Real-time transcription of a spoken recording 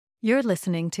You're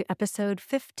listening to episode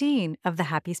 15 of the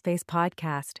Happy Space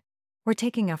podcast. We're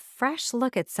taking a fresh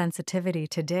look at sensitivity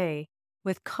today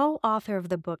with co-author of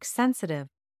the book Sensitive,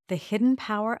 The Hidden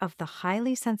Power of the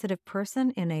Highly Sensitive Person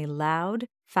in a Loud,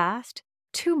 Fast,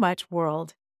 Too Much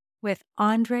World, with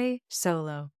Andre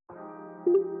Sólo.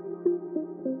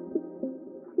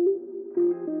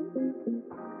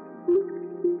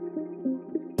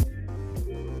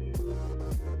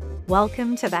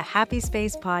 Welcome to the Happy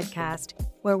Space podcast,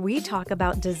 where we talk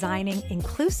about designing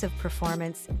inclusive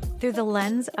performance through the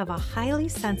lens of a highly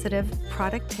sensitive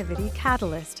productivity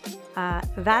catalyst.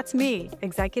 That's me,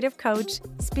 executive coach,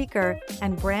 speaker,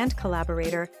 and brand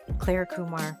collaborator, Claire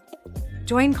Kumar.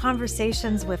 Join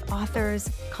conversations with authors,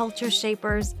 culture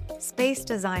shapers, space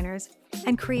designers,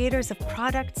 and creators of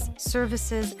products,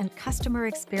 services, and customer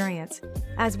experience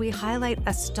as we highlight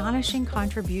astonishing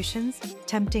contributions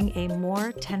tempting a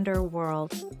more tender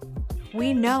world.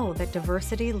 We know that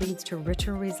diversity leads to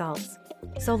richer results,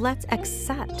 so let's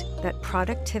accept that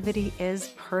productivity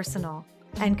is personal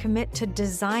and commit to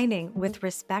designing with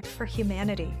respect for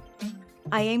humanity.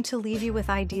 I aim to leave you with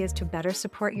ideas to better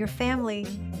support your family,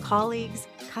 colleagues,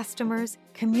 customers,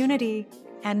 community,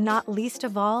 and not least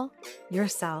of all,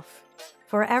 yourself.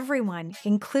 For everyone,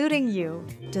 including you,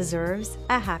 deserves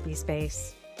a happy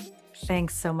space.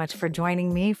 Thanks so much for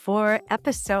joining me for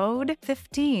episode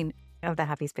 15 of the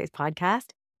Happy Space podcast.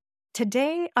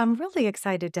 Today, I'm really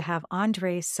excited to have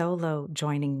Andre Sólo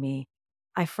joining me.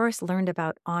 I first learned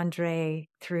about Andre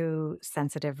through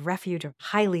Sensitive Refuge, or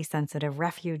Highly Sensitive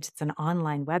Refuge. It's an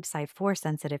online website for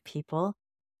sensitive people.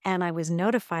 And I was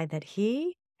notified that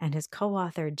he and his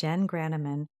co-author, Jen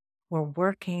Graneman, were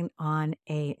working on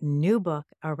a new book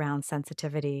around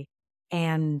sensitivity.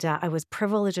 And I was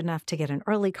privileged enough to get an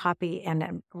early copy, and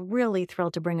I'm really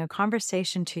thrilled to bring a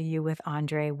conversation to you with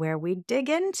Andre where we dig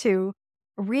into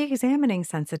re-examining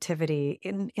sensitivity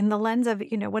in the lens of,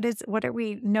 what are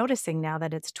we noticing now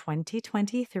that it's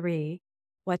 2023?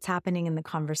 What's happening in the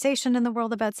conversation in the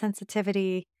world about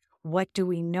sensitivity? What do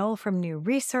we know from new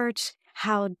research?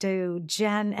 How do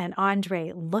Jen and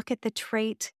Andre look at the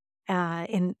trait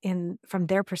from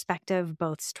their perspective,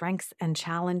 both strengths and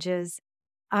challenges?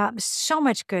 So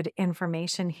much good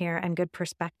information here and good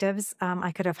perspectives.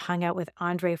 I could have hung out with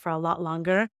Andre for a lot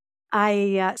longer. So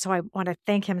I want to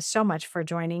thank him so much for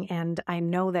joining, and I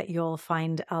know that you'll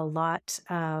find a lot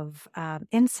of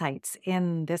insights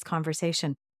in this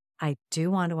conversation. I do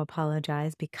want to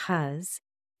apologize because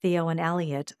Theo and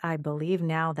Elliot, I believe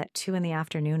now that 2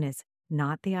 p.m. is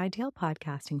not the ideal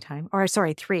podcasting time. Or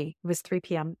sorry, 3. It was 3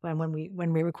 p.m. when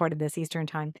we recorded this Eastern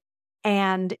time.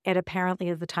 And it apparently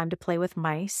is the time to play with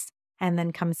mice and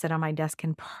then come sit on my desk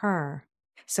and purr.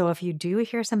 So if you do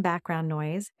hear some background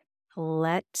noise, I'll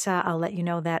let you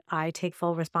know that I take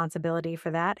full responsibility for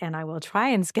that, and I will try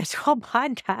and schedule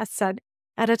podcasts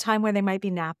at a time where they might be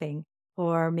napping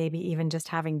or maybe even just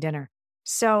having dinner.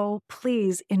 So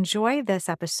please enjoy this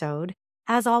episode.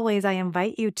 As always, I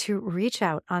invite you to reach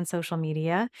out on social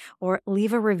media or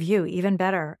leave a review, even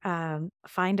better.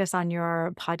 Find us on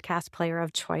your podcast player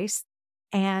of choice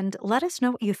and let us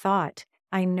know what you thought.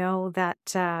 I know that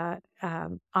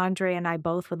Andre and I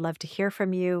both would love to hear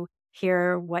from you,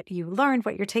 hear what you learned,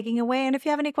 what you're taking away, and if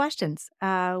you have any questions.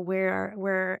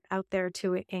 We're out there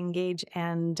to engage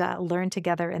and learn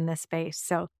together in this space.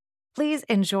 So please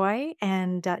enjoy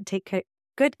and take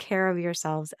good care of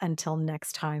yourselves until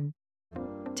next time.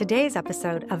 Today's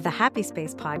episode of the Happy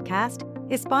Space podcast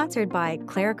is sponsored by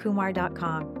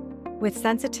ClaireKumar.com. With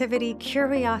sensitivity,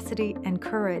 curiosity, and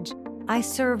courage, I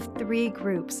serve 3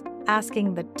 groups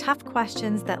asking the tough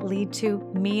questions that lead to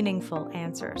meaningful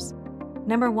answers.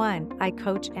 Number 1, I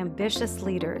coach ambitious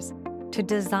leaders to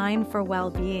design for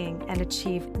well-being and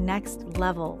achieve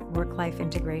next-level work-life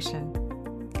integration.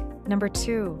 Number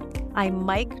 2, I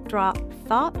mic drop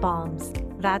thought bombs.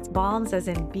 That's bombs as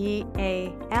in BALMS,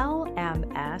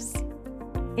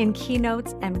 in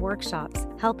keynotes and workshops,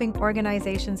 helping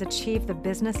organizations achieve the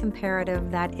business imperative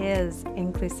that is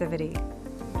inclusivity.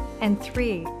 And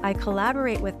 3, I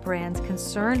collaborate with brands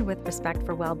concerned with respect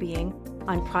for well-being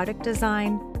on product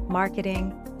design,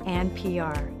 marketing, and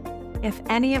PR. If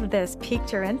any of this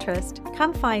piqued your interest,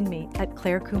 come find me at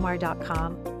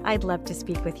ClaireKumar.com. I'd love to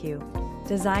speak with you.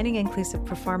 Designing inclusive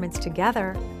performance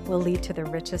together will lead to the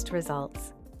richest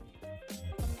results.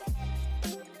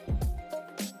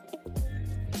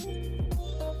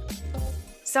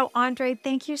 So, Andre,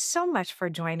 thank you so much for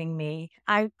joining me.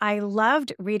 I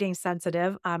loved reading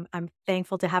Sensitive. I'm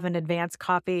thankful to have an advance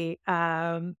copy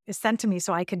sent to me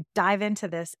so I could dive into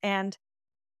this. And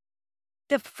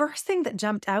the first thing that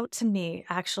jumped out to me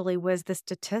actually was the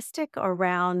statistic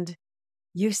around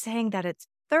you saying that it's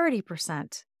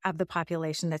 30% of the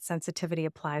population that sensitivity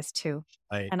applies to.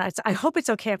 I, And I hope it's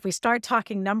okay if we start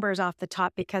talking numbers off the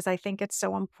top, because I think it's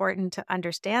so important to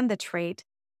understand the trait.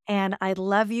 And I'd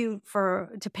love you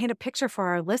to paint a picture for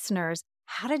our listeners.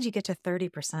 How did you get to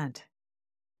 30%?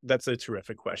 that's a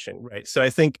terrific question, right? So I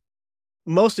think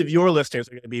most of your listeners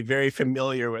are going to be very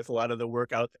familiar with a lot of the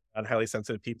work out there on highly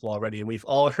sensitive people already. And we've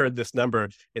all heard this number.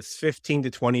 It's 15 to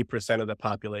 20% of the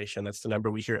population. That's the number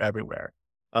we hear everywhere.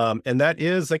 And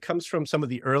that comes from some of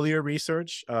the earlier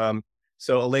research.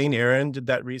 So Elaine Aron did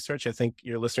that research. I think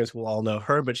your listeners will all know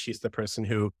her, but she's the person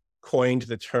who coined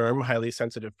the term highly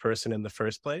sensitive person in the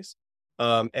first place.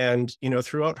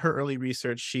 Throughout her early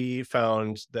research, she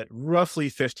found that roughly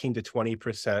 15 to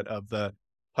 20% of the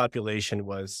population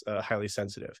was highly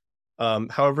sensitive.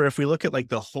 However, if we look at like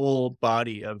the whole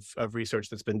body of research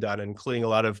that's been done, including a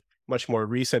lot of much more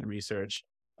recent research,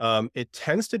 it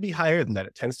tends to be higher than that.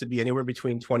 It tends to be anywhere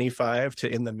between 25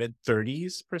 to in the mid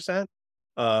 30s%.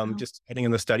 Oh, Just depending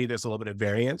on the study, there's a little bit of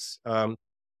variance.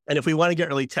 And if we want to get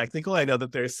really technical, I know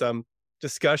that there's some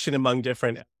discussion among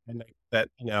different that,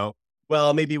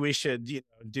 well, maybe we should,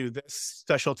 do this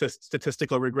special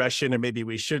statistical regression, or maybe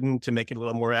we shouldn't, to make it a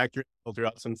little more accurate, filter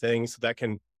out some things so that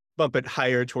can bump it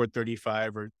higher toward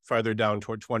 35 or farther down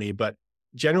toward 20. But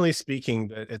generally speaking,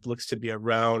 it looks to be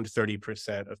around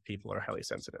 30% of people are highly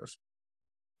sensitive.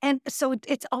 and so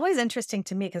it's always interesting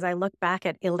to me because I look back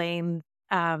at Elaine,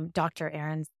 Dr.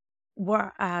 Aaron's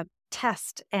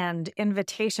test and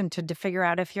invitation to figure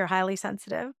out if you're highly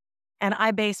sensitive. And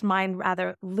I base mine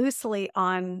rather loosely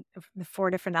on the 4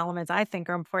 different elements I think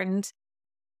are important.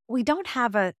 We don't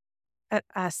have a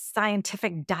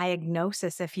scientific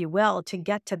diagnosis, if you will, to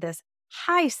get to this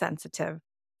high sensitive.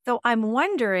 So I'm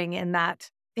wondering in that,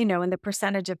 in the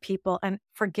percentage of people, and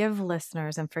forgive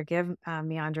listeners and forgive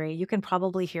me, Andre, you can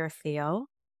probably hear Theo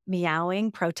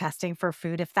meowing, protesting for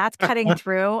food. If that's cutting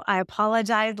through, I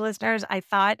apologize, listeners. I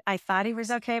thought he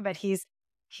was okay, but he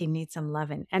needs some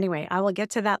loving. Anyway, I will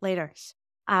get to that later.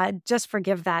 Just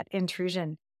forgive that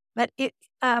intrusion. But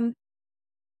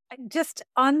just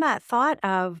on that thought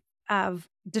of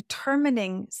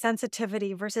determining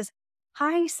sensitivity versus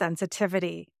high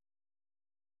sensitivity,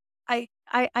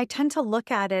 I tend to look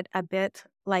at it a bit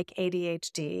like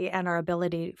ADHD and our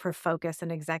ability for focus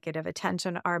and executive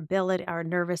attention, our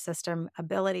nervous system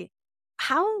ability.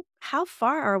 How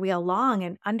far are we along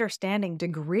in understanding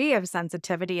degree of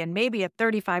sensitivity? And maybe at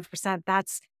 35%,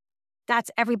 that's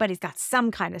everybody's got some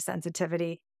kind of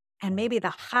sensitivity, and maybe the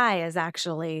high is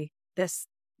actually this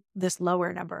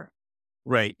lower number.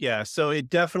 Right. Yeah. So it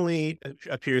definitely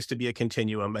appears to be a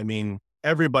continuum. I mean,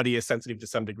 everybody is sensitive to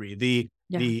some degree. The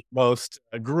Yeah. the most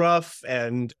gruff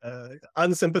and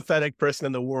unsympathetic person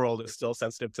in the world is still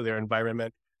sensitive to their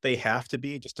environment. They have to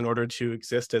be, just in order to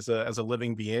exist as a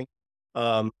living being.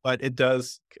 But it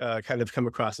does kind of come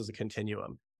across as a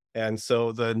continuum. And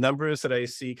so the numbers that I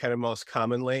see kind of most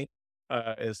commonly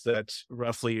is that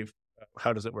roughly,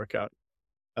 how does it work out?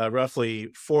 Roughly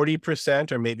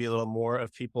 40% or maybe a little more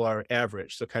of people are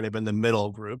average, so kind of in the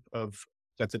middle group of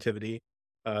sensitivity.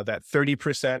 That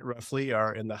 30% roughly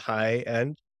are in the high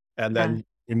end, and Okay. then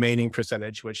remaining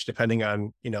percentage, which depending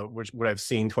on, what I've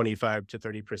seen, 25 to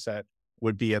 30%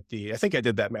 would be I think I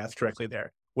did that math correctly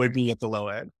there, would be at the low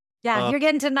end. Yeah, Um, you're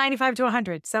getting to 95 to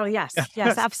 100. So yes,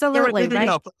 there absolutely, we right?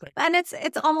 go. And it's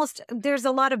almost, there's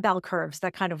a lot of bell curves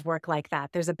that kind of work like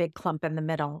that. There's a big clump in the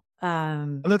middle.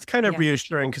 And that's kind of Yeah.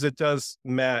 reassuring because it does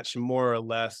match more or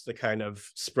less the kind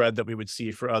of spread that we would see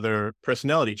for other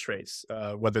personality traits,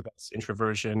 whether that's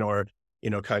introversion or,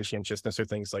 conscientiousness or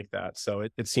things like that. So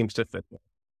it seems to fit.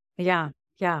 Yeah,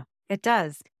 yeah, it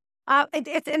does.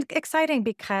 It's exciting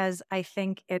because I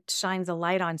think it shines a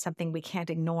light on something we can't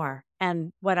ignore.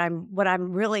 And what I'm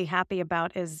really happy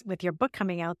about is with your book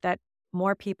coming out that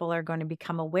more people are going to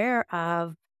become aware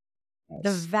of the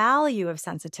Yes. value of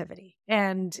sensitivity.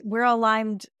 And we're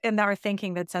aligned in our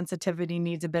thinking that sensitivity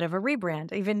needs a bit of a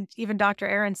rebrand. Even Dr.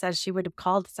 Aaron says she would have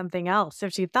called something else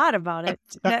if she thought about it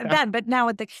then. But now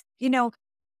with you know,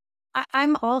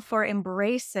 I'm all for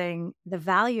embracing the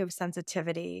value of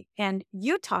sensitivity. And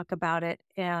you talk about it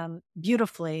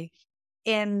beautifully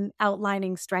in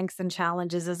outlining strengths and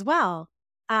challenges as well.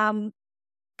 Um,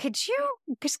 could you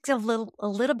just give a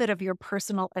little bit of your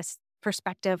personal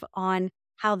perspective on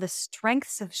how the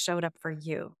strengths have showed up for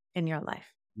you in your life?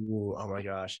 Ooh, oh my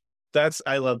gosh.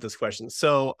 I love this question.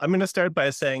 So I'm going to start by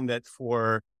saying that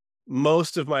for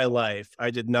most of my life,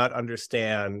 I did not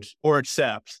understand or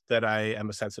accept that I am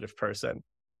a sensitive person.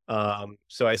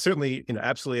 So I certainly,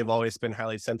 absolutely have always been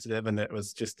highly sensitive, and it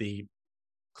was just the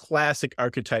classic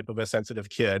archetype of a sensitive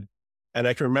kid. And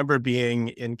I can remember being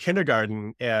in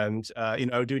kindergarten and, I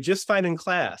would do just fine in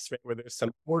class, right, where there's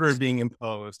some order being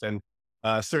imposed and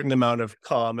a certain amount of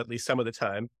calm, at least some of the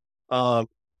time. Um,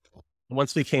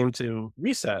 Once we came to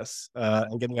recess,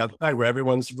 and getting outside where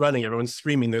everyone's running, everyone's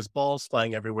screaming, there's balls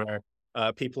flying everywhere,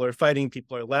 people are fighting,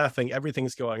 people are laughing,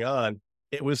 everything's going on.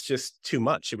 It was just too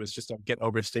much. It was just, get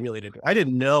overstimulated. I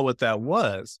didn't know what that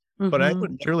was, but I Hmm.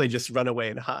 would literally just run away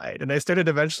and hide. And I started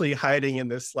eventually hiding in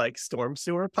this like storm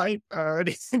sewer pipe,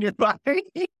 nearby.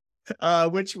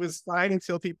 Which was fine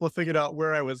until people figured out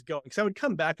where I was going. Because I would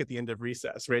come back at the end of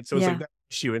recess, right? So it was like Yeah. that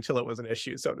issue until it was an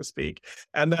issue, so to speak.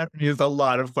 And that raised a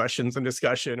lot of questions and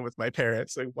discussion with my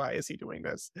parents. Like, why is he doing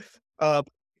this? Uh,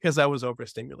 because I was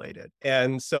overstimulated.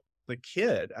 And so the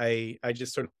kid, I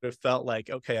just sort of felt like,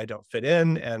 okay, I don't fit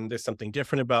in and there's something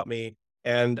different about me.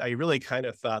 And I really kind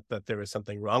of thought that there was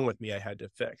something wrong with me I had to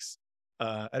fix.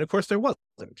 And of course there wasn't.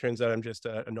 It turns out I'm just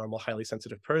a normal, highly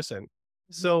sensitive person.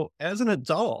 So as an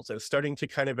adult, I was starting to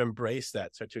kind of embrace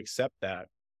that, start to accept that.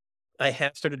 I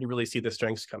have started to really see the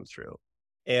strengths come through.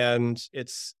 And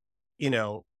you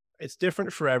know, it's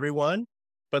different for everyone,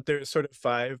 but there's sort of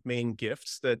five main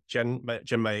gifts that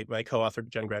my co-author,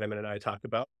 Jen Graniman and I talk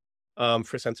about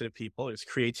for sensitive people. Is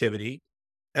creativity,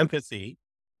 empathy,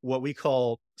 what we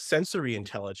call sensory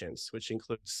intelligence, which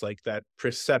includes like that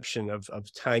perception of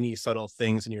tiny, subtle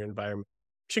things in your environment,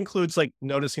 which includes like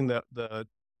noticing the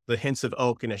hints of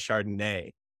oak in a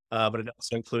Chardonnay. But it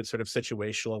also includes sort of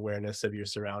situational awareness of your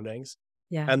surroundings.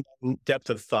 Yeah. And then depth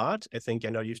of thought. I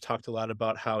know you've talked a lot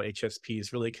about how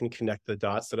HSPs really can connect the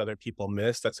dots that other people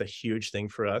miss. That's a huge thing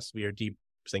for us. We are deep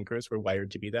thinkers. We're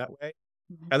wired to be that way.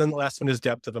 Mhm. And then the last one is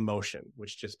depth of emotion,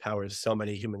 which just powers so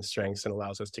many human strengths and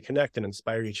allows us to connect and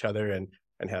inspire each other and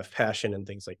have passion and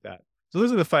things like that. So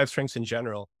those are the five strengths in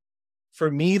general. For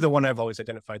me, the one I've always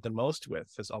identified the most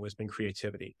with has always been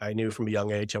creativity. I knew from a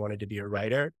young age I wanted to be a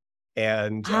writer,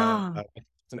 and Ah. as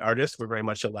an artist, we're very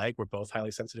much alike. We're both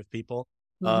highly sensitive people,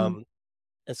 Hmm. um,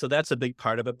 and so that's a big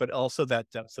part of it. But also that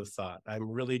depth of thought. I'm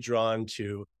really drawn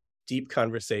to deep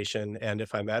conversation, and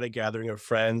if I'm at a gathering of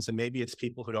friends, and maybe it's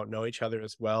people who don't know each other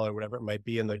as well, or whatever it might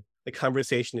be, and the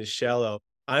conversation is shallow,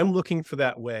 I'm looking for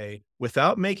that way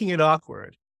without making it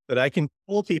awkward that I can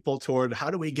pull people toward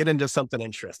how do we get into something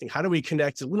interesting? How do we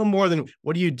connect a little more than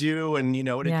what do you do? And,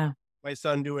 what did Yeah. my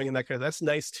son doing? And that kind of, that's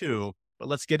nice too. But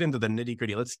let's get into the nitty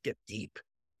gritty. Let's get deep.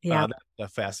 Yeah.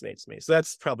 That fascinates me. So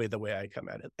that's probably the way I come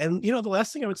at it. And, the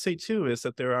last thing I would say too is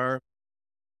that there are,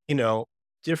 you know,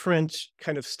 different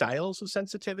kind of styles of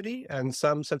sensitivity. And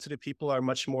some sensitive people are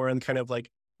much more in kind of like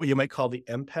what you might call the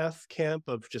empath camp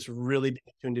of just really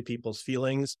being tuned to people's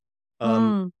feelings.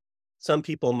 Um, Mm. some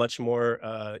people much more,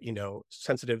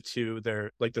 sensitive to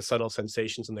their like the subtle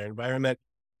sensations in their environment,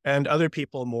 and other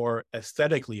people more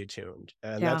aesthetically attuned.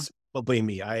 And Yeah. that's probably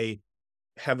me. I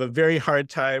have a very hard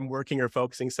time working or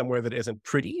focusing somewhere that isn't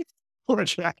pretty or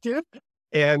attractive.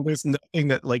 And there's nothing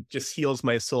that like just heals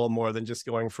my soul more than just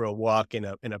going for a walk in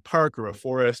a park or a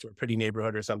forest or a pretty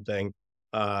neighborhood or something.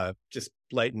 Just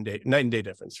night and day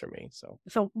difference for me. So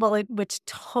So, well, which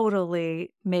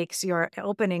totally makes your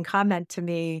opening comment to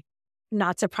me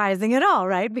not surprising at all,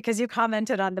 right? Because you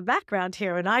commented on the background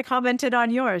here and I commented on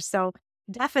yours. So,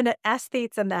 definite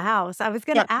aesthetes in the house. I was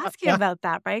going yeah, to ask you about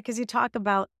that, right? Because you talk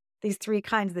about these three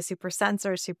kinds, the super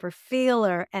sensor, super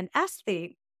feeler, and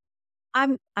aesthete.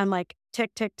 I'm like,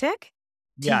 tick, tick, tick.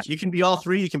 Do yeah, you, you can be all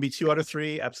three. You can be two out of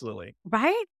three. Absolutely.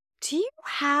 right? Do you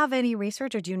have any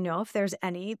research or do you know if there's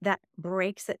any that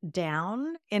breaks it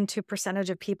down into percentage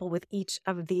of people with each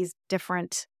of these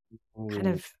different kind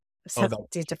Ooh. of Oh, that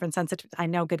these different sensitive? I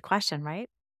know, good question, right?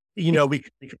 we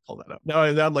could pull that up. No,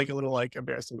 I'm like a little like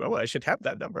embarrassed. Oh, I should have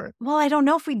that number. Well, I don't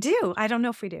know if we do. I don't know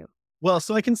if we do. Well,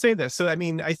 so I can say this. So, I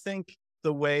mean, I think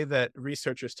the way that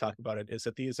researchers talk about it is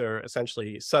that these are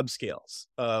essentially subscales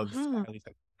of the Mhm. highly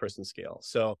sensitive person scale.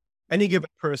 So, any given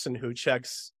person who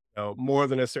checks, more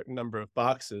than a certain number of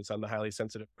boxes on the highly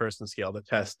sensitive person scale, the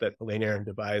test that Elaine Aron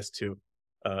devised to,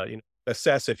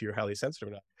 assess if you're highly sensitive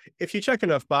or not. If you check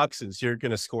enough boxes, you're going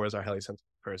to score as a highly sensitive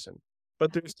person.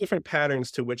 But there's different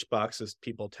patterns to which boxes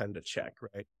people tend to check,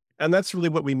 right? And that's really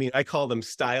what we mean. I call them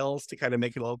styles to kind of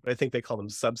make it a little, but I think they call them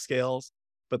subscales.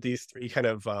 But these three kind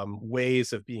of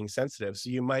ways of being sensitive.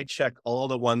 So you might check all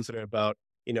the ones that are about,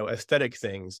 aesthetic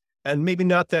things, and maybe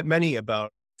not that many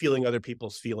about feeling other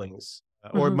people's feelings,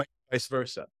 or Mhm. vice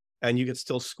versa. And you could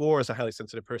still score as a highly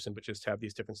sensitive person, but just have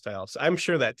these different styles. So I'm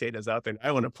sure that data is out there. And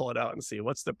I want to pull it out and see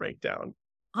what's the breakdown.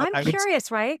 I'm I would,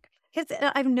 curious, right? Because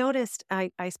I've noticed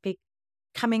I speak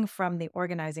coming from the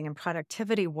organizing and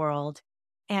productivity world,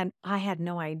 and I had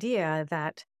no idea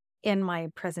that in my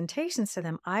presentations to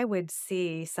them, I would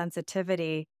see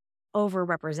sensitivity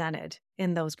overrepresented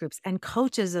in those groups, and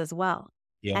coaches as well.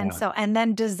 And Yeah. so, and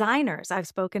then designers. I've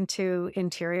spoken to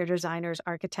interior designers,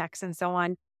 architects, and so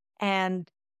on. And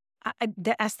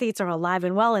the aesthetes are alive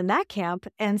and well in that camp.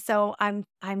 And so I'm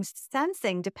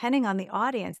sensing, depending on the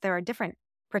audience, there are different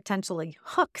potentially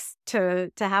hooks to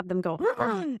have them go,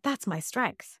 that's my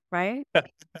strength, right?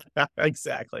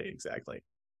 Exactly. Exactly.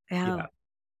 Yeah. Yeah.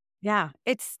 Yeah.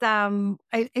 It's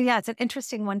it's an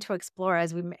interesting one to explore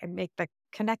as we make the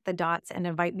connect the dots and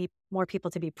invite more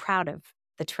people to be proud of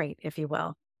the trait, if you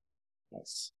will.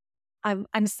 Yes.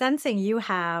 I'm sensing you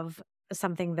have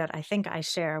something that I think I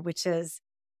share, which is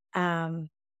um,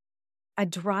 a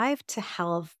drive to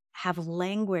have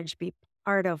language be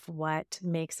part of what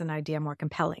makes an idea more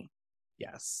compelling,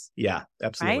 Yes. Yeah. right?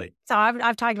 Absolutely. So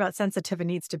I've talked about sensitivity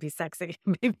needs to be sexy,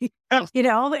 maybe.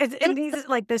 It needs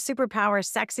like the superpower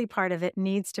sexy part of it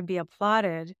needs to be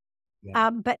applauded. Yeah.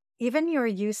 But even your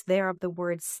use there of the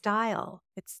word style,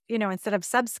 it's, instead of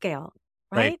subscale,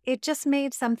 Right. right? It just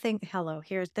made something, hello,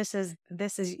 this is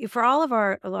for all of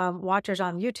our watchers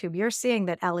on YouTube, you're seeing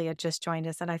that Elliot just joined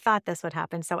us. And I thought this would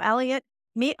happen. So Elliot,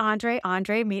 meet Andre,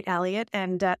 meet Elliot.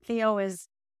 And Theo is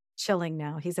chilling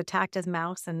now. He's attacked his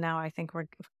mouse. And now I think we're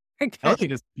I don't good.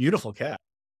 think it's a beautiful cat.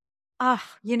 Ah,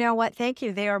 you know what? Thank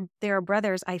you. They are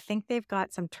brothers. I think they've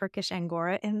got some Turkish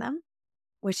Angora in them,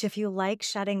 which if you like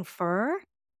shedding fur,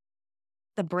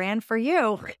 the brand for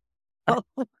you. Oh,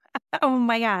 oh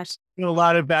my gosh. A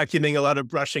lot of vacuuming, a lot of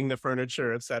brushing the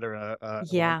furniture, et cetera, along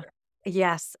Yeah. there.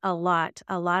 Yes, a lot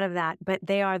of that. But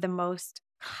they are the most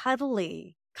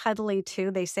cuddly too.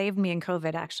 They saved me in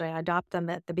COVID, actually. I adopted them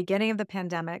at the beginning of the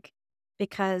pandemic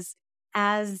because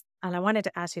and I wanted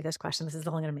to ask you this question. This is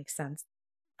only going to make sense.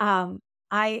 Um,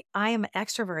 I am an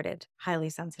extroverted, highly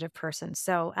sensitive person.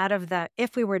 So out of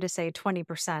if we were to say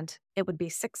 20%, it would be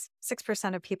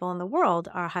 6% of people in the world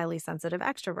are highly sensitive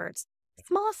extroverts.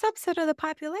 Small subset of the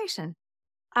population.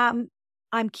 Um,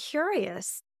 I'm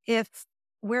curious if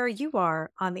where you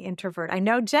are on the introvert. I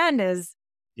know Jen is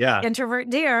Yeah. introvert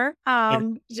dear,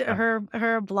 Yeah.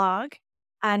 her blog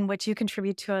and which you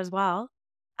contribute to as well.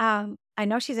 I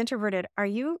know she's introverted. Are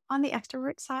you on the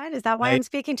extrovert side? Is that why I I'm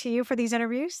speaking to you for these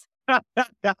interviews?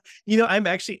 I'm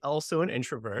actually also an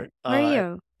introvert, Where are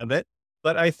you? a bit,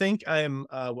 but I think I'm,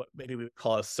 what maybe we would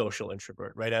call a social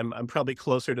introvert, right? I'm probably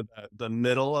closer to the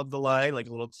middle of the line, like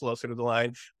a little closer to the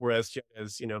line, whereas Jen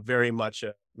is, very much,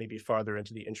 maybe farther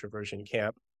into the introversion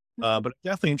camp. Mhm. But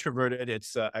definitely introverted.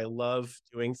 I love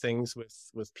doing things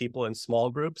with people in small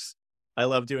groups. I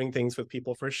love doing things with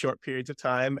people for short periods of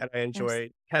time, and I Yes. enjoy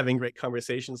having great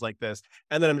conversations like this.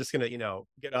 And then I'm just gonna,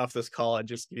 get off this call and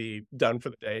just be done for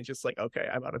the day. Just like, okay,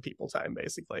 I'm out of people time,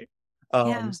 basically.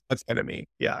 Yeah. So that's kind of me.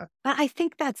 Yeah. But I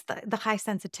think that's the high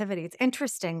sensitivity. It's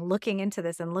interesting looking into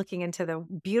this and looking into the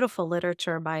beautiful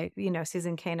literature by,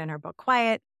 Susan Cain in her book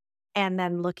Quiet, and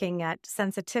then looking at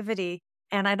sensitivity.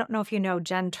 And I don't know if you know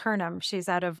Jen Turnham. She's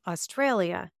out of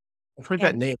Australia. I've heard that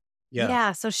And name. Yeah.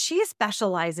 yeah, so she's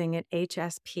specializing in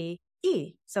HSPE,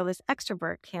 so this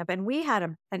extrovert camp. And we had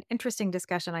an interesting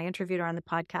discussion. I interviewed her on the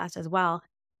podcast as well.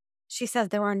 She says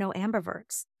there are no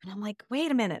ambiverts. And I'm like, wait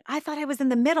a minute. I thought I was in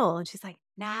the middle. And she's like,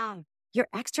 no, you're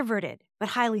extroverted, but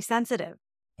highly sensitive,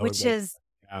 I would which make is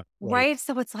yeah, right. right.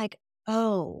 So it's like,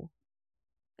 oh,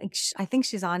 like I think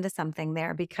she's onto something there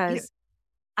Yeah. because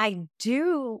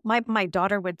my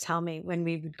daughter would tell me when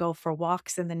we would go for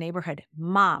walks in the neighborhood,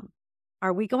 Mom,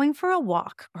 are we going for a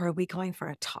walk or are we going for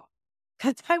a talk?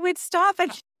 Because I would stop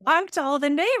and talk to all the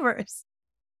neighbors.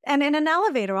 And in an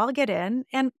elevator, I'll get in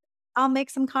and I'll make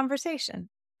some conversation.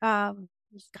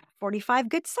 You've got 45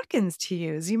 good seconds to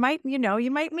use. You might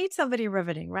meet somebody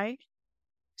riveting, right?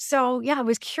 So yeah, I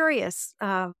was curious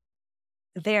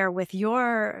there with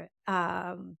your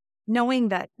knowing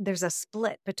that there's a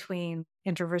split between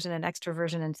introversion and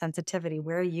extroversion and sensitivity,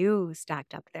 where you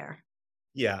stacked up there.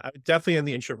 Yeah. I'm definitely on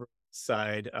the introvert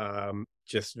side.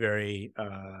 Just very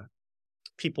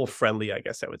people friendly, I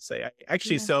guess I would say.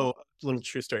 Yeah. So a little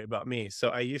true story about me. So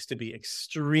I used to be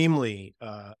extremely,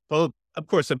 well, of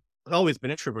course, I've always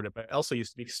been introverted, but I also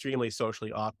used to be extremely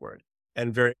socially awkward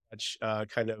and very much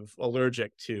kind of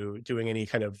allergic to doing any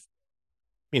kind of,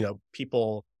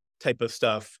 people type of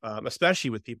stuff, especially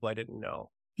with people I didn't know.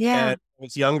 And Yeah. when I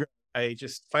was younger, I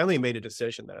just finally made a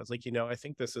decision that I was like, I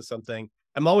think this is something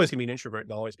I'm always gonna be an introvert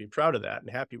and always be proud of that and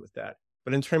happy with that.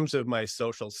 But in terms of my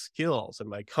social skills and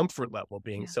my comfort level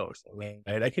being Yeah. social, right,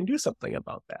 I can do something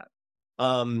about that.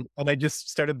 And I just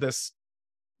started this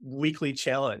weekly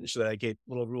challenge that I gave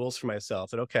little rules for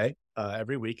myself that, okay,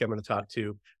 every week I'm going to talk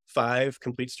to 5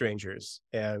 complete strangers.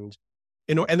 And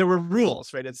and there were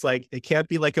rules, right? It's like, it can't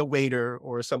be like a waiter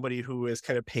or somebody who is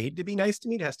kind of paid to be nice to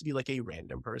me. It has to be like a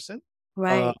random person.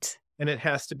 Uh, Right. and it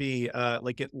has to be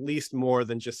like at least more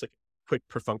than just like a quick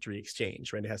perfunctory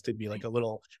exchange, right? It has to be like Right. a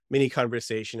little mini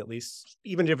conversation, at least,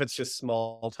 even if it's just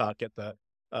small talk at the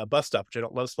bus stop, which I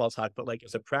don't love small talk, but like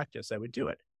as a practice, I would do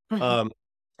it. Mhm. Um,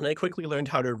 and I quickly learned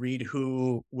how to read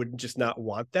who would just not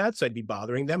want that. So I'd be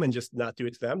bothering them and just not do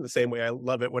it to them the same way I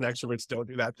love it when extroverts don't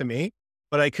do that to me.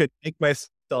 But I could make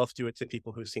myself do it to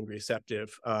people who seemed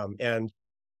receptive. And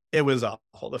it was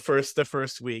awful. The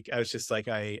first week, I was just like,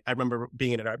 I remember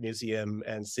being in an art museum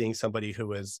and seeing somebody who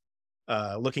was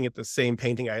looking at the same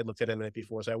painting I had looked at a minute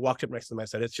before. So I walked up next to them. I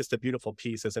said, "It's just a beautiful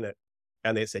piece, isn't it?"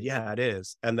 And they said, "Yeah, it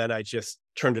is." And then I just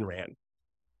turned and ran.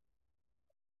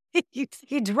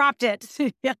 You dropped it.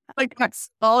 Yeah. Like, that's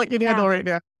all I can Yeah. handle right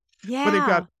now. But they've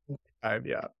got Yeah. time,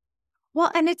 yeah. Well,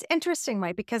 and it's interesting,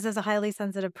 right? Because as a highly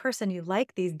sensitive person, you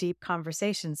like these deep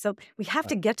conversations. So we have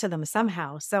to get to them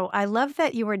somehow. So I love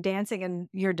that you were dancing in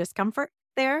your discomfort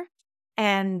there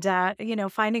and,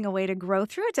 finding a way to grow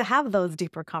through it to have those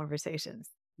deeper conversations.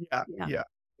 Yeah, Yeah. yeah,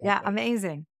 Yeah. exactly.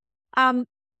 Amazing. Um,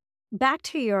 Back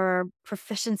to your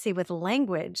proficiency with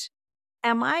language.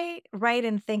 Am I right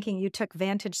in thinking you took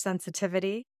vantage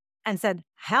sensitivity and said,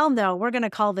 hell no, we're going to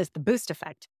call this the boost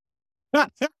effect?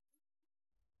 But,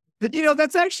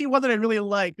 that's actually one that I really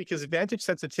like because vantage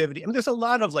sensitivity, I mean, there's a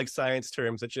lot of like science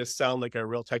terms that just sound like a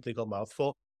real technical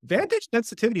mouthful. Vantage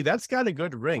sensitivity, that's got a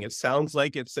good ring. It sounds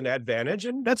like it's an advantage,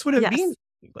 and that's what it means. Yes.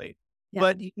 Technically. Yeah.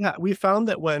 But yeah, we found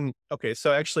that okay,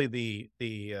 so actually the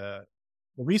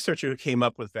researcher who came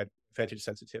up with that vantage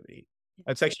sensitivity,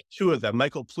 it's actually two of them.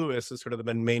 Michael Plewis is sort of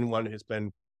the main one who's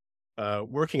been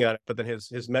working on it, but then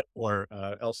his mentor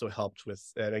also helped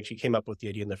with and actually came up with the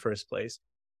idea in the first place.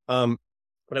 Um,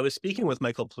 but I was speaking with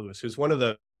Michael Plewis, who's one of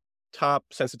the top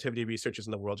sensitivity researchers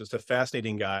in the world, just a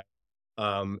fascinating guy,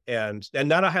 and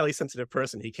not a highly sensitive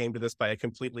person. He came to this by a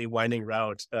completely winding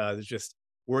route, just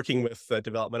working with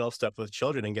developmental stuff with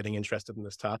children and getting interested in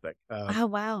this topic. Oh,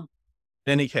 wow.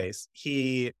 In any case,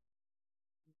 he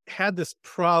had this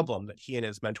problem that he and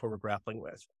his mentor were grappling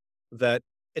with. That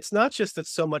it's not just that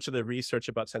so much of the research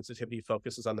about sensitivity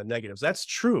focuses on the negatives. That's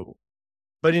true.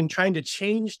 But in trying to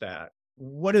change that,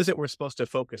 what is it we're supposed to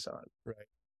focus on? Right.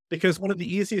 Because one of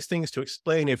the easiest things to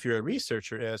explain if you're a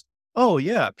researcher is, oh,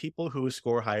 yeah, people who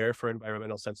score higher for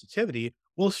environmental sensitivity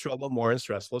will struggle more in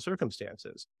stressful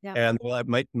circumstances. Yeah. And well, it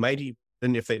might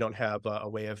even if they don't have a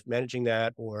way of managing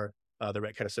that or the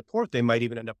right kind of support, they might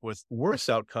even end up with worse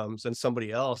outcomes than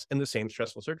somebody else in the same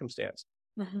stressful circumstance.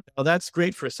 Mhm. Well, that's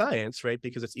great for science, right?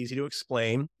 Because it's easy to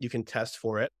explain, you can test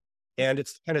for it, and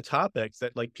it's the kind of topics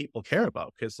that like people care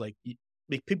about because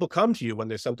people come to you when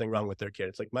there's something wrong with their kid.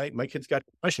 It's like my kid's got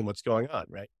depression. What's going on,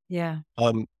 right? Yeah.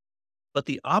 Um, but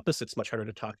the opposite's much harder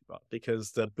to talk about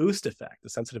because the boost effect, the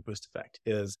sensitive boost effect,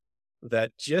 is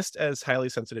that just as highly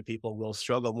sensitive people will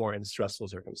struggle more in stressful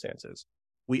circumstances,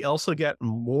 we also get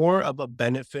more of a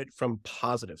benefit from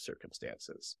positive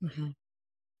circumstances. Mhm.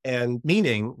 And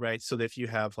meaning, right? So that if you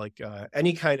have like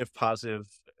any kind of positive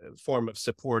form of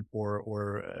support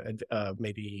or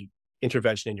maybe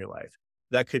intervention in your life,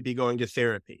 that could be going to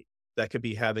therapy, that could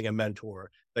be having a mentor,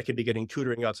 that could be getting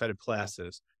tutoring outside of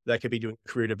classes, that could be doing a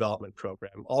career development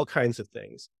program, all kinds of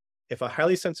things. If a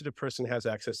highly sensitive person has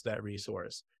access to that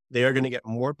resource, they are going to get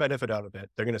more benefit out of it.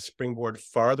 They're going to springboard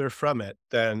farther from it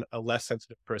than a less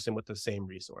sensitive person with the same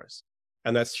resource.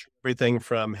 And that's everything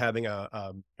from having a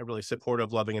really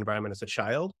supportive, loving environment as a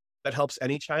child that helps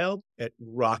any child. It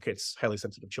rockets highly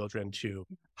sensitive children to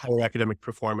higher academic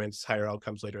performance, higher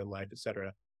outcomes later in life, et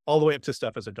cetera, all the way up to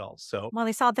stuff as adults. So, Well,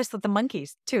 they saw this with the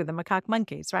monkeys too, the macaque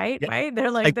monkeys, right? yeah, Right? They're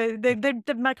like I, the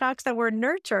macaques that were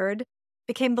nurtured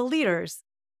became the leaders.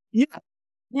 yeah,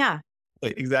 Yeah. Yeah.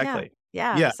 exactly.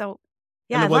 Yeah. Yeah. So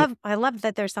And yeah, the one I love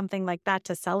that there's something like that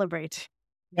to celebrate.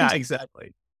 Yeah,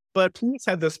 exactly. But Plinth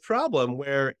had this problem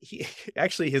where he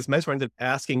actually his mentor ended up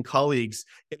asking colleagues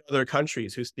in other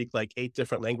countries who speak like 8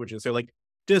 different languages. They're like,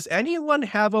 "Does anyone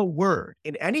have a word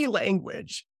in any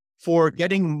language for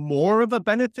getting more of a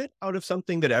benefit out of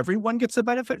something that everyone gets a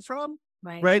benefit from?"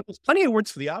 Right. Right? There's plenty of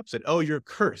words for the opposite. "Oh, you're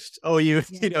cursed." "Oh, you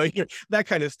Yeah. you're that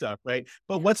kind of stuff," right?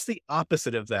 But Yeah. what's the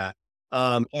opposite of that?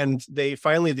 And they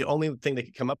finally the only thing they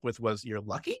could come up with was, "You're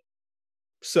lucky."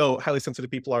 So highly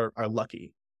sensitive people are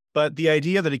lucky. But the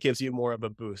idea that it gives you more of a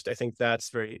boost, I think that's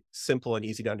very simple and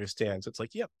easy to understand. So it's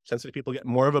like, yep, sensitive people get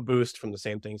more of a boost from the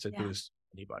same things that Yeah. boost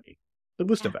anybody. The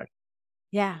boost Yeah. effect.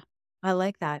 Yeah. I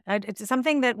like that. It's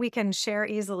something that we can share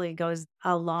easily goes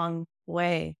a long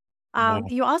way. Yeah.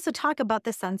 You also talk about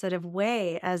the sensitive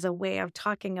way as a way of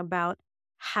talking about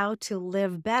how to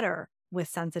live better. with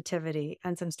sensitivity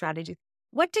and some strategies.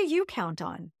 What do you count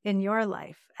on in your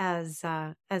life as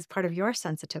part of your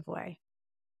sensitive way?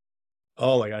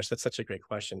 Oh my gosh, that's such a great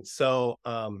question. So,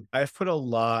 I've put a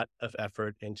lot of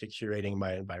effort into curating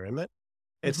my environment.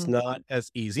 It's Hmm. not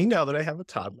as easy now that I have a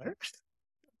toddler,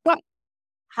 but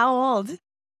How old?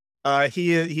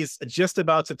 he's just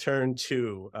about to turn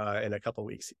 2 in a couple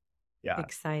weeks. Yeah,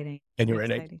 Exciting. and you're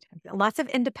in it. Exciting time. Lots of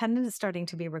independence starting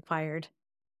to be required.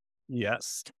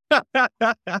 Yes.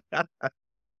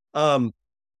 um,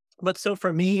 But so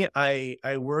for me, I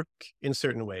work in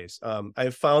certain ways.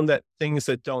 I've found that things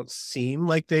that don't seem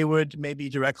like they would maybe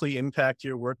directly impact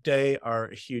your workday are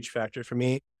a huge factor for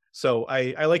me. So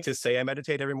I like to say I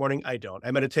meditate every morning. I don't.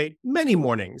 I meditate many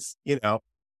mornings,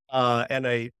 and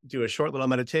I do a short little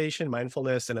meditation,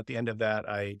 mindfulness, and at the end of that,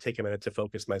 I take a minute to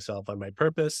focus myself on my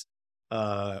purpose,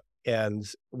 and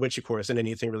which, of course, in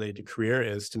anything related to career,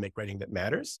 is to make writing that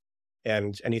matters.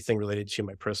 And anything related to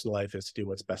my personal life is to do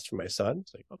what's best for my son.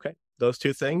 It's like, okay, those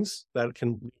two things that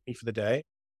can lead me for the day.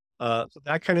 So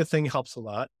that kind of thing helps a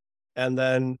lot. And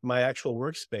then my actual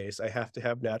workspace, I have to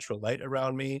have natural light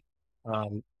around me.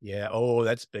 Yeah. Oh,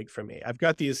 that's big for me. I've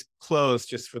got these closed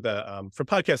just for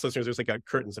podcast listeners. There's like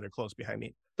curtains that are closed behind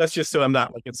me. That's just so I'm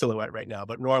not like in silhouette right now.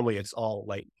 But normally it's all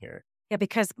light in here. Yeah,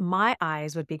 because my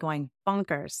eyes would be going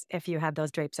bonkers if you had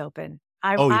those drapes open.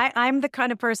 Oh yeah. I'm the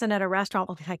kind of person at a restaurant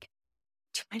will be like,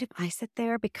 do you mind if I sit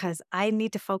there? Because I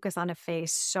need to focus on a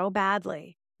face so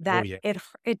badly Oh that yeah.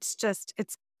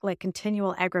 it's like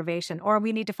continual aggravation. Or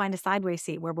we need to find a sideways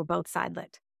seat where we're both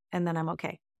sidelit, and then I'm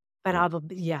okay. But I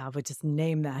would just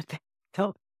name that.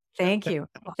 So thank you.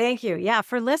 Thank you. Yeah.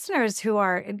 For listeners who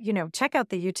are, check out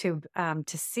the YouTube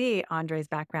to see Andre's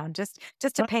background. Just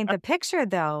to paint the picture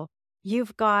though,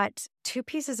 you've got two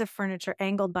pieces of furniture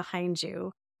angled behind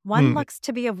you. One Hmm. looks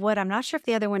to be of wood. I'm not sure if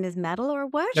the other one is metal or Yeah,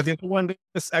 what. the other one,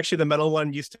 this actually the metal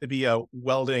one used to be a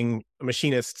welding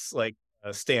machinist's like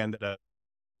stand at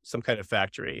some kind of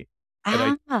factory, and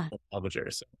I Ah,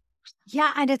 so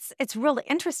yeah, and it's really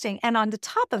interesting. And on the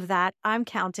top of that, I'm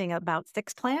counting about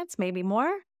 6 plants, maybe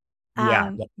more.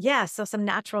 yeah, Yeah, so some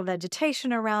natural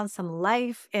vegetation around, some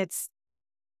life. It's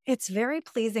very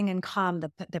pleasing and calm.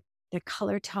 The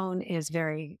color tone is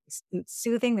very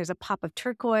soothing. There's a pop of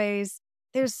turquoise.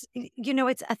 It's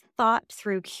a thought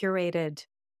through curated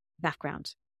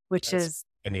background, which that's is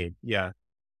I need. Yeah.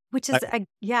 which I is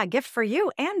a gift for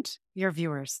you and your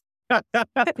viewers.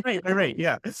 right,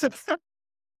 yeah.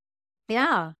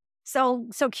 Yeah. So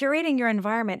curating your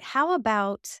environment, how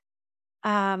about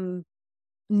um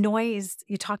noise?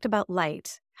 You talked about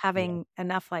light, Yeah, having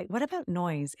enough light. What about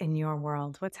noise in your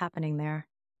world? What's happening there?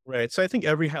 right, so I think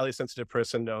every highly sensitive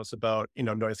person knows about,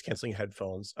 noise canceling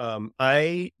headphones.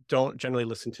 I don't generally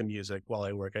listen to music while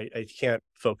I work. I can't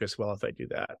focus well if I do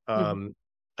that. Mhm.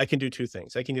 I can do 2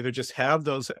 things. I can either just have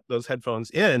those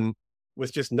headphones in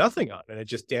with just nothing on, and it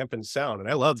just dampens sound, and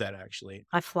I love that actually.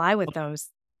 I fly with those.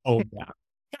 Oh, yeah.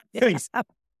 Thanks. Yeah.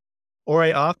 Or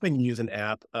I often use an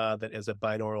app that is a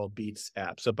binaural beats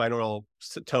app. So binaural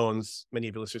tones, many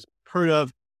of your listeners heard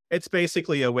of. It's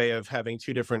basically a way of having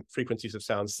two different frequencies of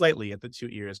sound slightly at the two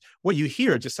ears. What you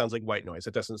hear just sounds like white noise.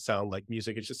 It doesn't sound like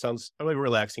music. It just sounds like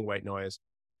relaxing white noise.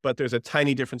 But there's a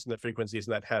tiny difference in the frequencies,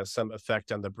 and that has some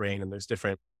effect on the brain. And there's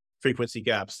different frequency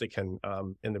gaps that can,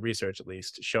 in the research at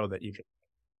least, show that you can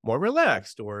more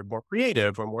relaxed or more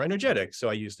creative or more energetic. So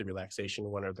I use the relaxation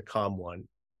one or the calm one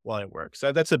while I work.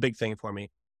 So that's a big thing for me.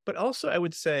 But also, I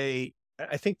would say,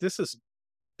 I think this is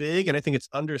big and I think it's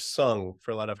undersung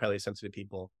for a lot of highly sensitive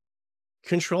people.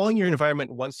 Controlling your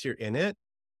environment once you're in it,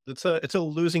 it's a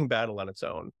losing battle on its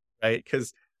own, right?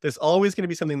 Because there's always going to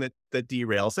be something that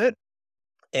derails it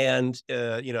and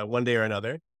one day or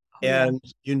another, Oh yeah. and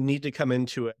you need to come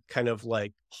into it kind of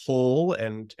like whole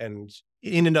and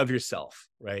in and of yourself,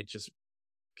 right? Just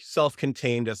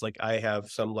self-contained, as like I have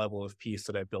some level of peace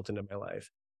that I've built into my life.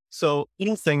 So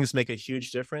little things make a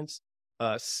huge difference.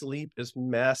 Sleep is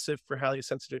massive for highly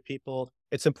sensitive people.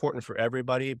 It's important for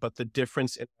everybody, but the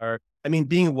difference in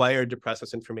being wired to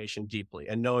process information deeply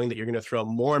and knowing that you're going to throw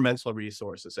more mental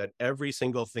resources at every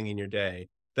single thing in your day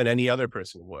than any other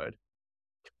person would.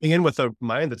 Being in with a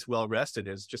mind that's well rested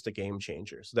is just a game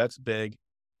changer. So that's big.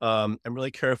 I'm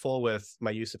really careful with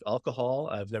my use of alcohol.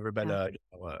 I've never been Yeah.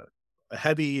 a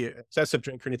heavy, excessive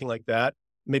drinker or anything like that.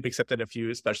 Maybe except at a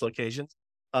few special occasions.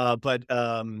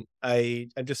 I'm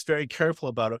just very careful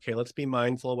about, okay, let's be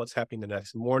mindful of what's happening the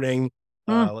next morning.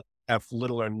 Mm. Let's have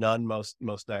little or none most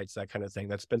nights, that kind of thing.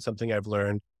 That's been something I've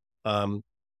learned. Um,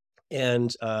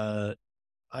 and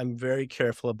I'm very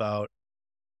careful about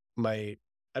my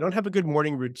I don't have a good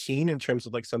morning routine in terms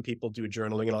of like some people do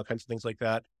journaling and all kinds of things like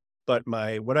that. but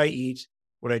what I eat,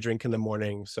 what I drink in the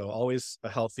morning. So always a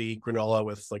healthy granola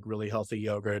with like really healthy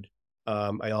yogurt.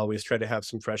 I always try to have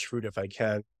some fresh fruit if I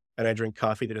can, and I drink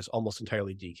coffee that is almost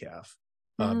entirely decaf.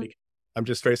 Mhm. Because I'm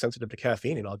just very sensitive to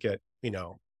caffeine, and I'll get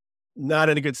not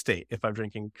in a good state if I'm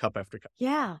drinking cup after cup.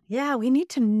 Yeah, yeah, we need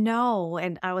to know,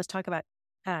 and I always talk about,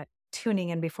 tuning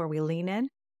in before we lean in.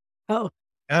 Oh,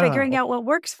 Yeah, figuring out what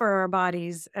works for our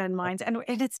bodies and minds, and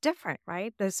it's different,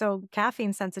 right? So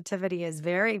caffeine sensitivity is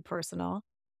very personal.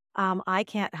 I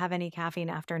can't have any caffeine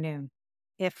after noon.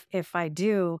 If I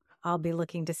do, I'll be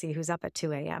looking to see who's up at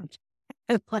 2 a.m.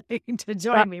 and planning to that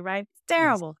join me, right? It's is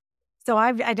terrible. So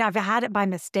I've had it by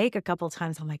mistake a couple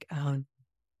times. I'm like, "Oh,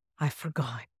 I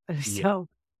forgot." yeah, So,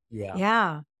 yeah,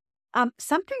 yeah.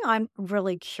 Something I'm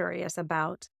really curious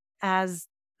about as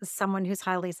someone who's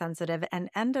highly sensitive and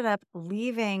ended up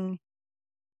leaving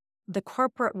the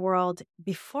corporate world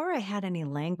before I had any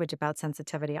language about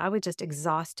sensitivity. I was just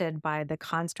exhausted by the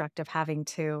construct of having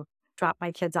to drop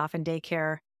my kids off in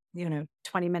daycare,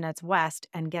 20 minutes west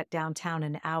and get downtown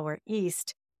an hour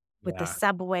east with the yeah.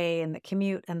 subway and the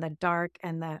commute and the dark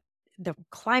and the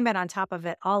climate on top of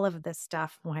it. All of this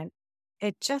stuff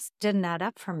it just didn't add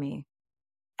up for me.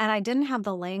 And I didn't have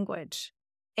the language.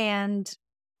 And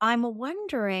I'm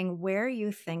wondering where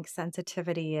you think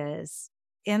sensitivity is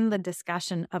in the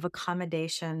discussion of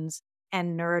accommodations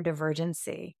and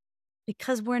neurodivergency,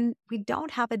 because we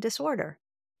don't have a disorder,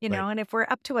 Right. and if we're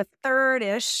up to a third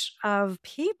ish of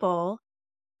people,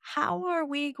 how are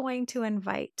we going to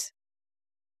invite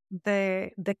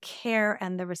the care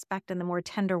and the respect and the more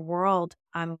tender world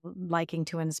I'm liking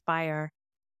to inspire?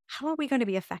 How are we going to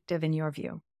be effective in your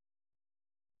view?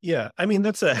 Yeah, I mean,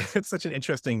 that's a it's such an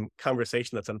interesting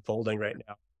conversation that's unfolding right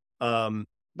now.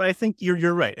 But I think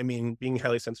you're right. I mean, being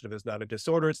highly sensitive is not a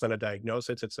disorder, it's not a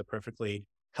diagnosis, it's a perfectly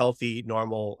healthy,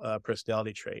 normal,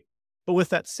 personality trait. But with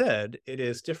that said, it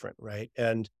is different, right?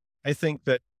 And I think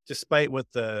that despite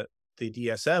what the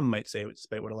DSM might say,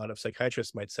 despite what a lot of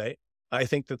psychiatrists might say, I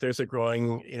think that there's a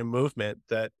growing, movement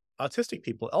that autistic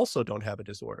people also don't have a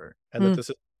disorder, and that Mm, this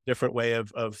is a different way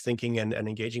of thinking and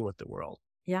engaging with the world.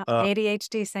 yeah. Uh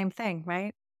ADHD, same thing,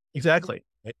 right? Exactly,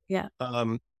 right? Yeah.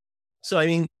 Um, so I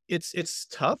mean, it's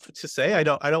tough to say. I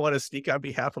don't wanna speak on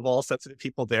behalf of all sensitive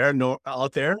people there, nor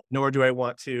out there, nor do I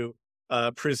want to,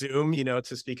 presume,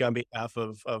 to speak on behalf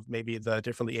of maybe the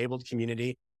differently abled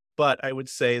community. But I would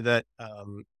say that,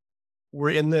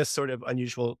 we're in this sort of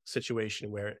unusual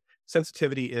situation where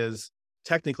sensitivity is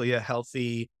technically a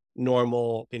healthy,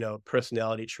 normal,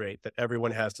 personality trait that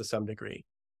everyone has to some degree.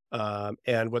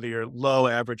 And whether you're low,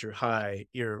 average, or high,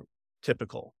 you're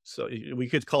typical. So we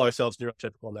could call ourselves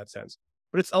neurotypical in that sense,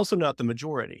 but it's also not the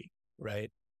majority, right?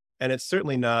 And it's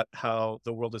certainly not how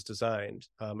the world is designed.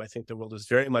 I think the world is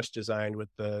very much designed with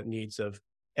the needs of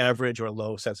average or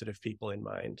low sensitive people in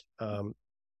mind.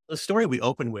 The story we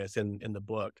open with in the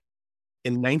book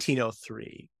in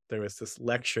 1903, there was this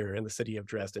lecture in the city of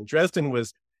Dresden. Dresden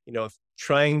was,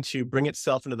 trying to bring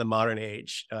itself into the modern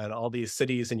age, and all these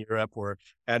cities in Europe were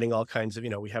adding all kinds of,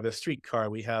 we have a streetcar,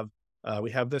 we have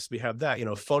this, we have that.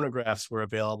 Phonographs were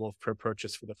available for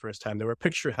purchase for the first time. There were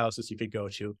picture houses you could go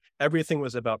to. Everything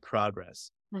was about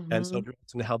progress, and so Mhm.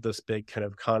 Dresden held this big kind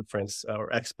of conference or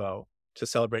expo to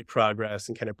celebrate progress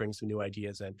and kind of bring some new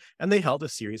ideas in. And they held a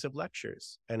series of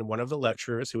lectures, and one of the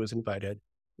lecturers who was invited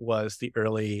was the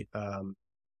early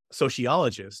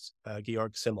sociologist,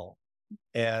 Georg Simmel.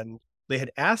 And they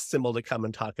had asked Simmel to come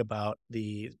and talk about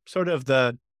the sort of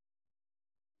the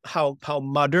how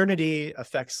modernity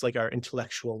affects like our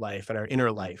intellectual life and our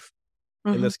inner life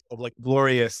in Mhm. this like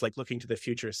glorious, like looking to the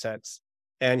future sense.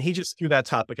 And he just threw that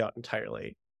topic out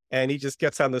entirely. And he just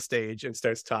gets on the stage and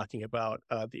starts talking about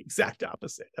the exact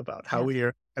opposite, about how Yeah. we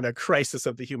are in a crisis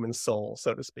of the human soul,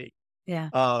 so to speak. Yeah.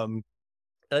 Um,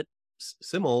 uh,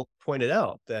 Simmel pointed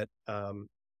out that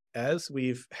as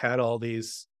we've had all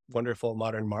these wonderful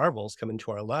modern marvels come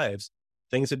into our lives,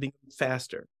 things have become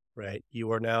faster, right?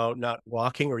 You are now not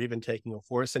walking or even taking a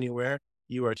horse anywhere.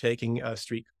 You are taking a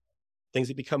street. Things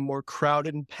have become more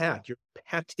crowded and packed. You're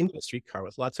packed into a streetcar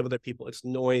with lots of other people. It's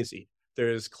noisy.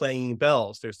 There's clanging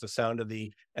bells. There's the sound of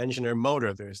the engine or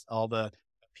motor. There's all the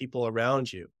people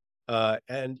around you.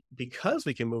 And because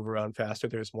we can move around faster,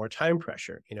 there's more time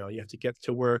pressure. You have to get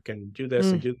to work and do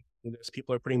this and Mm. do this.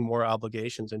 People are putting more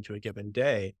obligations into a given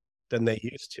day than they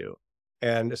used to.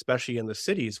 And especially in the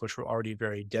cities, which were already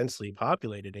very densely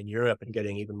populated in Europe and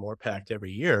getting even more packed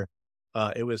every year,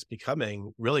 it was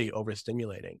becoming really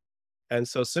overstimulating. And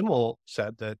so Simmel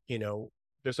said that,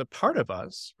 there's a part of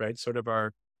us, right? Sort of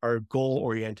our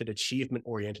goal-oriented,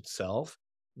 achievement-oriented self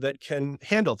that can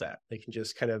handle that. They can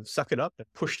just kind of suck it up and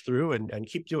push through and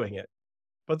keep doing it.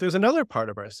 But there's another part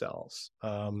of ourselves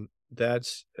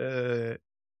that's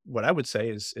what I would say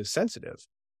is sensitive.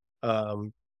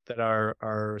 That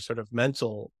our sort of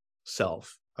mental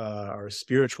self, our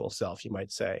spiritual self, you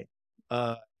might say,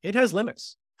 it has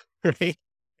limits, right?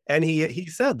 And he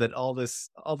said that all this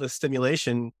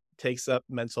stimulation takes up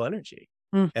mental energy,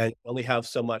 Mm. and you only have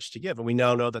so much to give. And we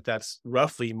now know that that's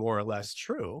roughly more or less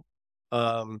true.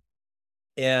 Um,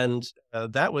 and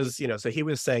that was, so he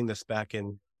was saying this back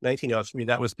in 1903.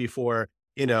 That was before,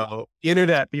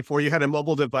 internet, before you had a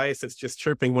mobile device that's just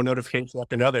chirping one notification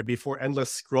after another, before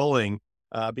endless scrolling,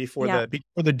 before Yeah.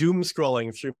 the doom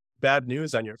scrolling through bad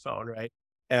news on your phone, right?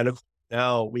 And of course,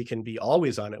 now we can be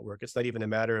always on at work. It's not even a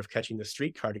matter of catching the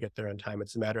streetcar to get there on time.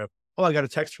 It's a matter of, oh, I got a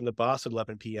text from the boss at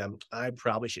 11 p.m. I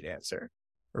probably should answer,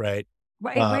 right?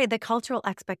 Right, Uh, right. The cultural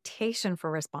expectation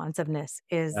for responsiveness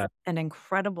is uh, an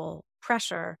incredible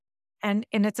pressure, and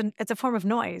it's a form of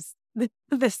noise.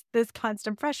 This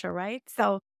constant pressure, right?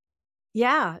 So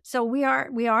yeah, so we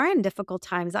are in difficult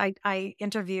times. I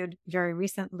interviewed very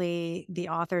recently the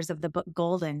authors of the book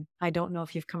Golden. I don't know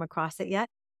if you've come across it yet.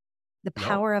 The no.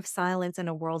 Power of Silence in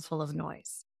a World Full of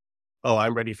Noise. Oh,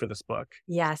 I'm ready for this book.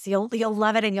 Yes, you'll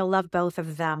love it, and you'll love both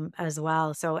of them as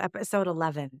well. So episode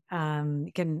 11,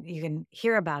 you can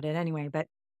hear about it anyway, but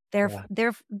Yeah.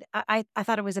 I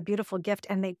thought it was a beautiful gift,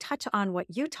 and they touch on what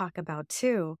you talk about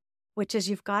too, which is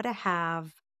you've got to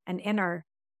have an inner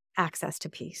access to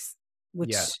peace, Yeah.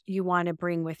 which you want to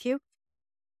bring with you.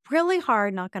 Really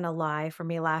hard, not going to lie, for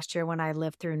me last year when I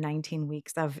lived through 19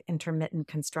 weeks of intermittent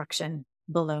construction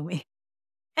below me.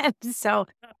 And so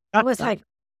it was like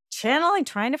channeling,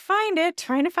 trying to find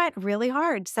really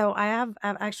hard. So I have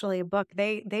actually a book.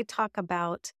 They talk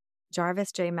about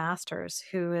Jarvis J. Masters,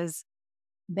 who has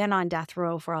been on death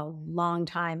row for a long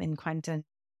time in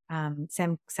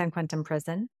San Quentin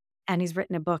prison. And he's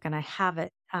written a book, and I have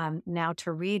it now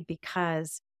to read,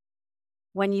 because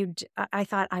I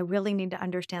thought I really need to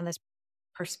understand this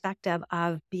perspective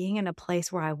of being in a place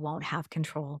where I won't have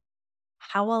control.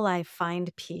 How will I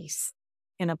find peace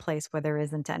in a place where there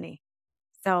isn't any?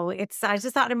 So I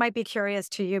just thought it might be curious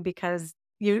to you, because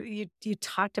you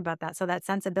talked about that. So that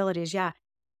sensibility is, yeah,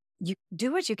 you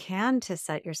do what you can to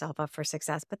set yourself up for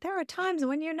success, but there are times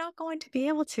when you're not going to be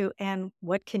able to. And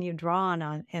what can you draw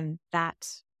on in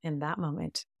that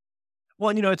moment? Well,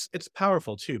 and, it's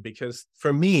powerful too, because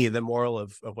for me, the moral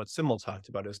of what Simmel talked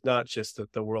about is not just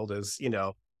that the world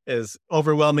is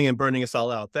overwhelming and burning us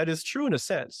all out. That is true in a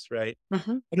sense, right?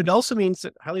 Hmm. But it also means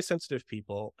that highly sensitive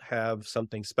people have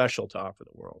something special to offer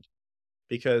the world.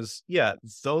 Because, yeah,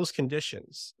 those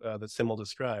conditions that Simmel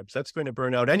describes, that's going to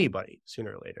burn out anybody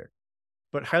sooner or later.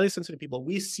 But highly sensitive people,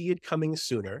 we see it coming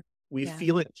sooner. We Yeah.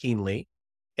 feel it keenly.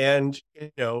 And,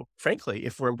 frankly,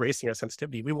 if we're embracing our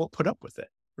sensitivity, we won't put up with it,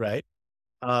 right?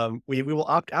 We will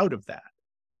opt out of that.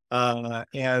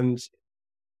 And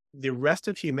the rest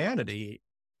of humanity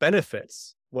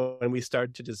benefits when we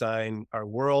start to design our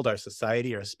world, our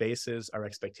society, our spaces, our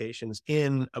expectations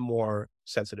in a more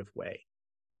sensitive way.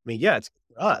 I mean, yeah, it's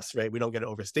good for us, right? We don't get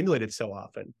overstimulated so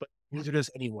often, but neither does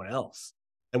anyone else.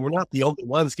 And we're not the only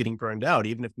ones getting burned out,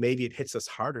 even if maybe it hits us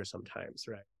harder sometimes,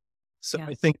 right? So Yeah.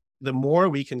 I think the more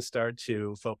we can start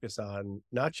to focus on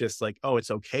not just like, oh, it's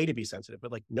okay to be sensitive,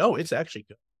 but like, no, it's actually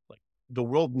good. Like the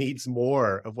world needs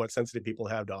more of what sensitive people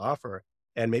have to offer.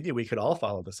 And maybe we could all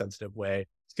follow the sensitive way.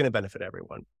 It's going to benefit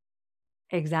everyone.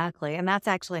 Exactly. And that's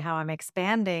actually how I'm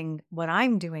expanding what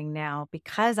I'm doing now,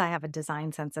 because I have a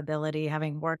design sensibility,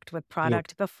 having worked with Mm.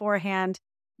 product beforehand,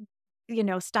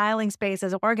 styling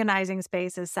spaces, organizing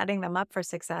spaces, setting them up for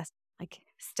success, like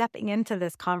stepping into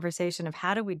this conversation of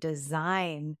how do we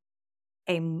design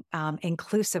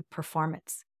inclusive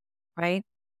performance, right?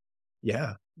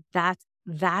 Yeah. That's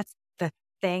the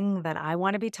thing that I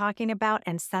want to be talking about.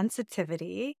 And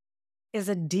sensitivity is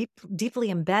deeply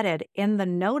embedded in the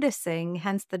noticing,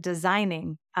 hence the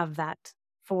designing of that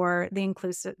for the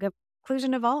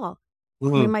inclusion of all. I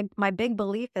mean, Mhm. my big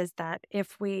belief is that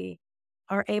if we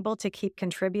are able to keep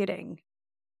contributing,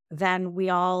 then we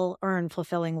all earn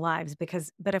fulfilling lives.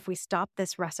 But if we stop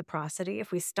this reciprocity,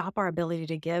 if we stop our ability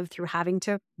to give through having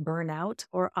to burn out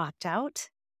or opt out,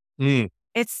 Mm.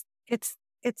 it's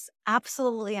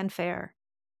absolutely unfair.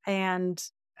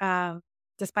 And uh,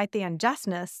 despite the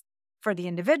unjustness for the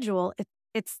individual,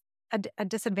 it's a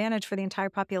disadvantage for the entire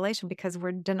population, because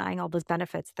we're denying all those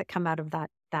benefits that come out of that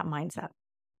mindset.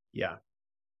 Yeah.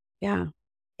 Yeah.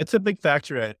 It's a big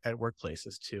factor at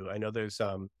workplaces too. I know there's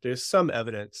some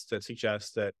evidence that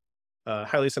suggests that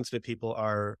highly sensitive people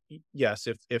are, yes,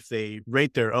 if they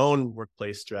rate their own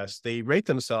workplace stress, they rate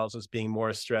themselves as being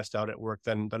more stressed out at work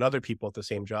than other people at the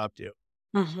same job do.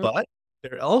 Hmm. But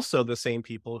they're also the same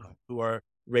people who are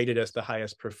rated as the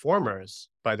highest performers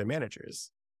by their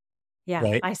managers, Yeah,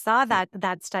 right? I saw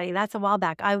that study. That's a while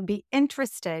back. I would be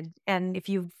interested, and if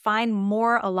you find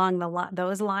more along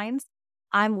those lines,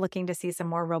 I'm looking to see some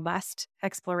more robust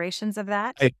explorations of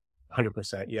that.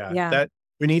 100%. Yeah. Yeah, That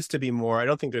there needs to be more. I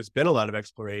don't think there's been a lot of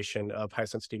exploration of high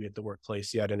sensitivity at the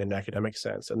workplace yet in an academic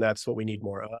sense. And that's what we need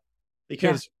more of yeah,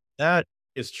 because that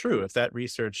is true. If that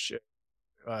research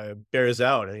bears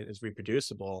out and is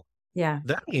reproducible, yeah,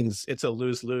 that means it's a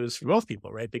lose lose for both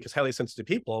people, right? Because highly sensitive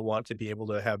people want to be able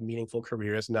to have meaningful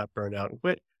careers, not burn out and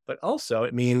quit. But also,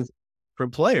 it means for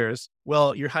employers,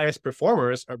 well, your highest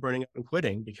performers are burning out and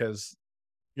quitting because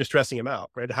you're stressing them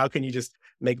out, right? How can you just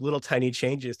make little tiny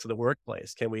changes to the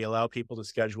workplace? Can we allow people to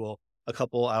schedule a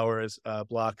couple hours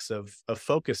blocks of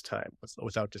focus time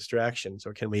without distractions?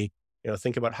 Or can we,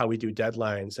 think about how we do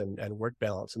deadlines and work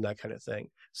balance and that kind of thing?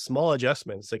 Small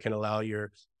adjustments that can allow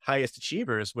your highest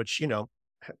achievers, which,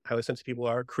 highly sensitive people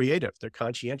are creative, they're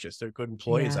conscientious, they're good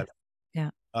employees. yeah,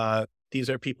 yeah. These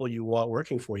are people you want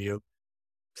working for you.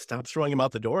 Stop throwing them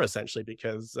out the door essentially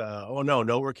because, oh no,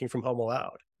 no working from home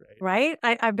allowed, right?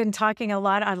 Right? I've been talking a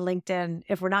lot on LinkedIn.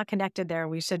 If we're not connected there,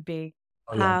 we should be.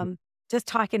 Oh yeah. Um, just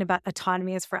talking about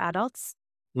autonomy is for adults.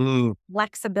 Mm,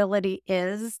 Flexibility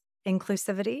is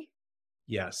inclusivity.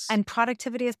 yes. And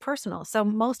productivity is personal. So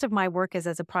most of my work is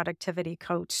as a productivity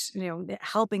coach,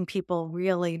 helping people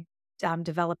really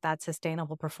develop that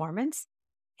sustainable performance.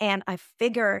 And I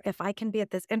figure if I can be at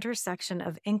this intersection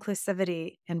of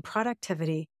inclusivity and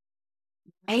productivity,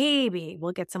 maybe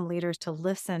we'll get some leaders to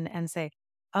listen and say,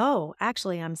 oh,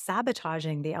 actually, I'm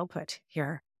sabotaging the output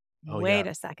here. Oh yeah. Wait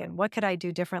a second. What could I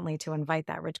do differently to invite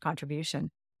that rich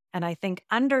contribution? And I think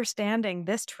understanding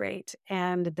this trait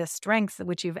and the strengths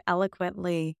which you've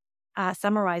eloquently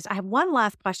summarized. I have one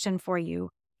last question for you.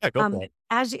 Yeah, go for it.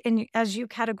 As you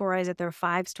categorize it, there are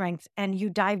 5 strengths, and you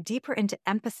dive deeper into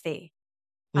empathy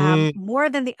Mm. more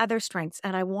than the other strengths.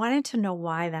 And I wanted to know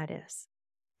why that is.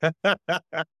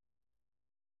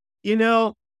 You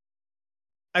know,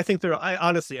 I think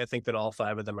that all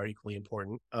 5 of them are equally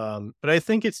important. But I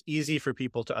think it's easy for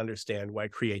people to understand why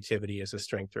creativity is a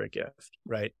strength or a gift,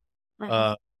 right? Mhm.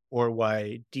 Uh, or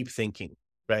why deep thinking,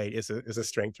 right, is a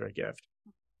strength or a gift.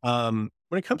 When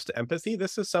it comes to empathy,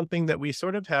 this is something that we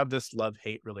sort of have this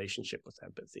love-hate relationship with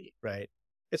empathy, right?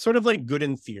 It's sort of like good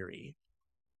in theory.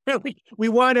 We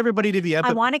want everybody to be I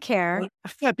empathetic. want to care.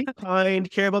 Yeah, be kind,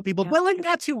 care about people, Yeah. but like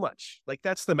not too much. Like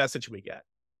that's the message we get.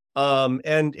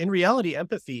 And in reality,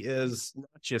 empathy is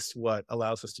not just what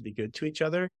allows us to be good to each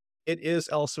other. It is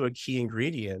also a key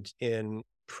ingredient in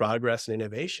progress and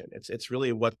innovation. It's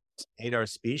really what made our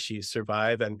species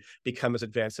survive and become as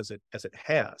advanced as it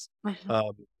has. Mhm.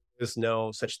 Um, there's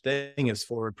no such thing as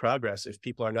forward progress if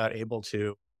people are not able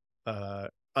to uh,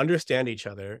 understand each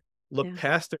other, look Yeah.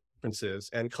 past their differences,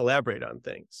 and collaborate on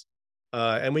things.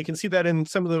 And we can see that in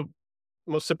some of the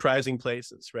most surprising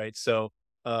places, right? So,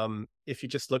 if you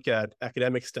just look at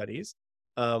academic studies,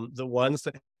 the ones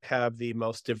that have the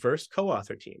most diverse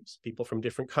co-author teams, people from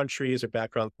different countries or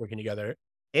backgrounds working together,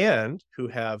 and who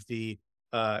have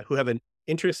an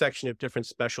intersection of different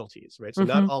specialties, right? So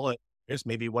not Mhm. all there's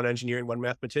maybe one engineer and one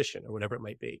mathematician or whatever it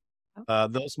might be. Oh,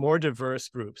 Those more diverse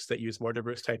groups that use more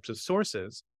diverse types of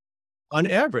sources, on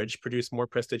average, produce more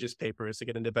prestigious papers to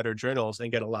get into better journals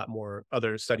and get a lot more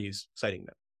other studies citing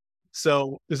them.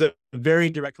 So there's a very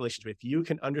direct relationship. If you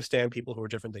can understand people who are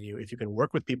different than you, if you can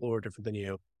work with people who are different than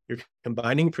you, you're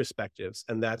combining perspectives,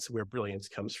 and that's where brilliance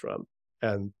comes from.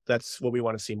 And that's what we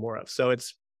want to see more of. So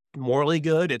it's morally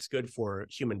good, it's good for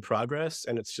human progress,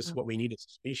 and it's just oh. what we need as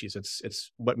a species.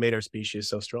 It's what made our species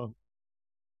so strong.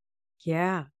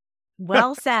 Yeah.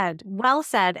 Well said. Well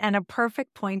said. And a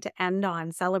perfect point to end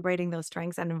on, celebrating those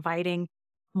strengths and inviting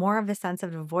more of the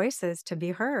sensitive voices to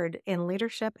be heard in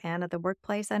leadership and at the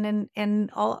workplace and in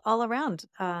all around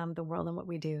the world and what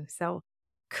we do. So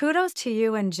kudos to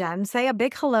you and Jen. Say a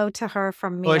big hello to her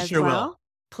from Oh, me I as sure will. well.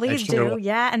 I Please sure do. will.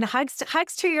 Yeah. And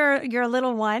hugs to your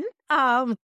little one.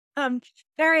 I'm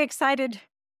very excited.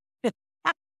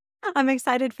 I'm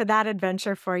excited for that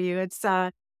adventure for you.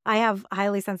 I have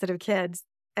highly sensitive kids.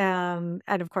 And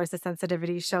of course the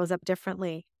sensitivity shows up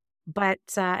differently. But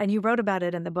and you wrote about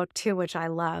it in the book too, which I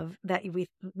love, that we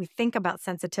think about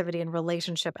sensitivity in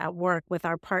relationship at work with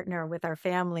our partner, with our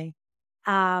family.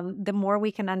 The more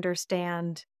we can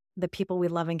understand the people we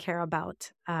love and care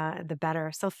about, the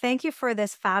better. So thank you for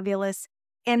this fabulous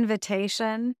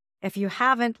invitation. If you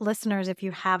haven't, listeners, if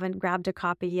you haven't grabbed a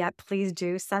copy yet, please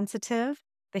do. Sensitive,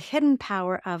 the hidden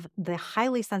power of the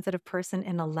highly sensitive person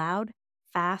in a loud,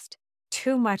 fast,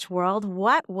 too much world.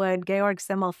 What would Georg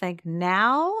Simmel think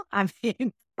now? I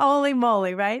mean, Holy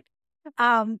moly, right?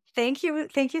 Thank you.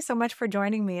 Thank you so much for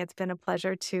joining me. It's been a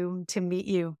pleasure to meet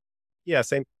you. Yeah,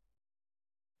 same.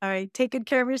 All right. Take good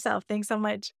care of yourself. Thanks so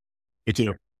much. You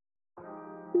too.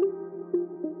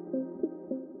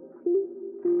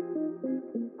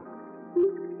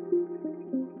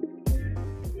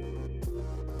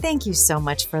 Thank you so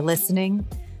much for listening.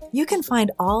 You can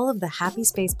find all of the Happy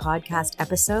Space Podcast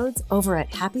episodes over at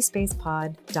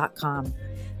happyspacepod.com.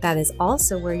 That is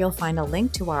also where you'll find a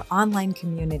link to our online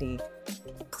community.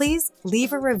 Please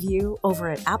leave a review over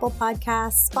at Apple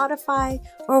Podcasts, Spotify,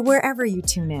 or wherever you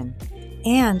tune in.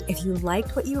 And if you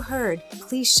liked what you heard,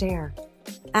 please share.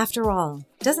 After all,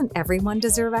 doesn't everyone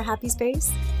deserve a happy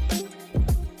space?